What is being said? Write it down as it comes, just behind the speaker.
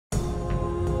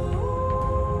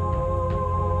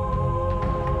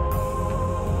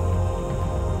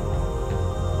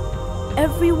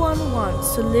Everyone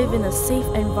wants to live in a safe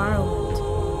environment,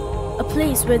 a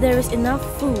place where there is enough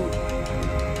food,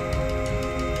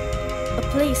 a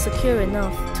place secure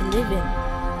enough to live in.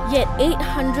 Yet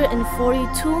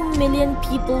 842 million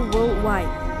people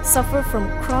worldwide suffer from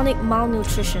chronic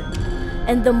malnutrition,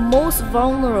 and the most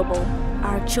vulnerable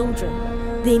are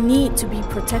children. They need to be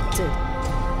protected.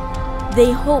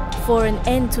 They hope for an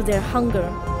end to their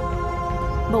hunger.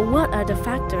 But what are the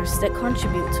factors that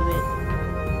contribute to it?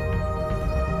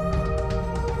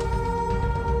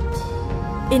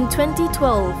 In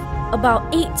 2012,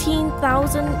 about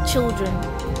 18,000 children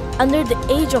under the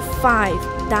age of 5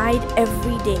 died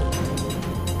every day.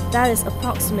 That is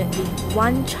approximately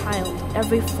one child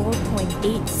every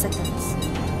 4.8 seconds.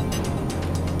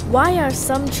 Why are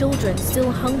some children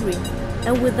still hungry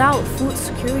and without food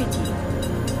security?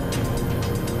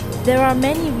 There are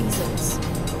many reasons.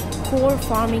 Poor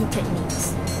farming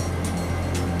techniques,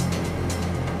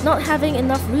 not having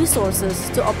enough resources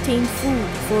to obtain food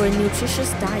for a nutritious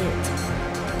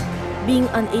diet, being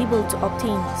unable to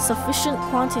obtain sufficient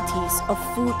quantities of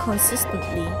food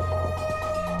consistently,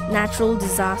 natural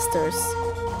disasters,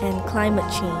 and climate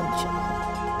change.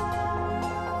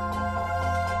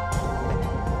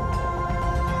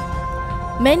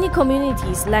 Many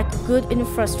communities lack good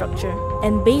infrastructure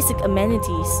and basic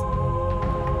amenities.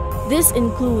 This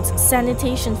includes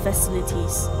sanitation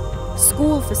facilities,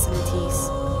 school facilities,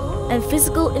 and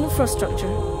physical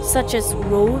infrastructure such as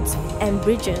roads and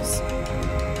bridges.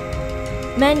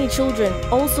 Many children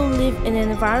also live in an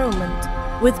environment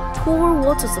with poor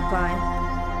water supply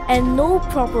and no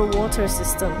proper water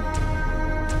system.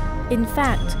 In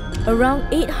fact, around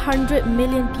 800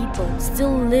 million people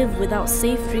still live without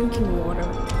safe drinking water.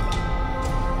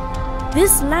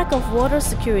 This lack of water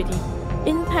security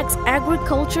impacts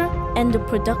agriculture and the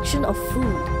production of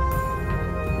food.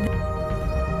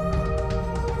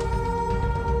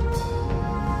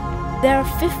 There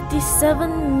are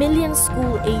 57 million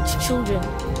school-aged children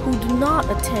who do not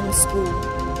attend school.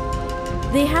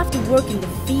 They have to work in the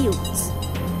fields.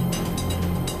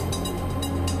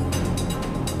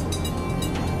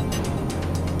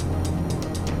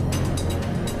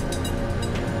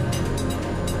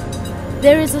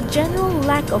 There is a general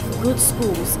lack of good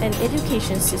schools and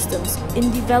education systems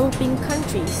in developing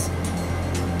countries.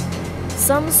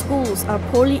 Some schools are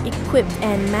poorly equipped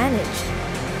and managed,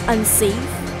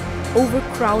 unsafe,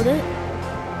 overcrowded,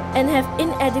 and have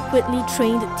inadequately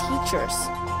trained teachers.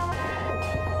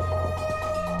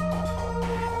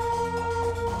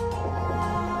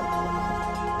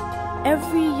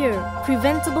 Every year,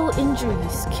 preventable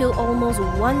injuries kill almost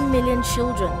 1 million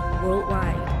children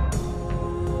worldwide.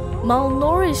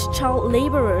 Malnourished child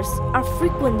laborers are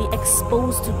frequently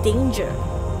exposed to danger.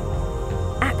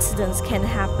 Accidents can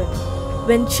happen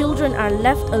when children are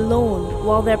left alone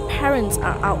while their parents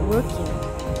are out working.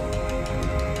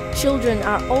 Children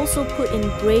are also put in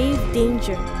grave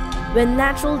danger when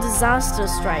natural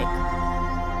disasters strike.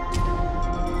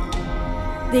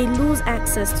 They lose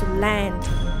access to land,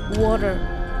 water,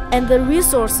 and the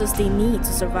resources they need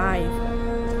to survive.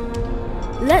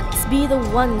 Let's be the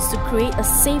ones to create a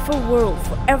safer world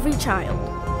for every child.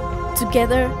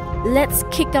 Together, let's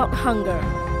kick out hunger.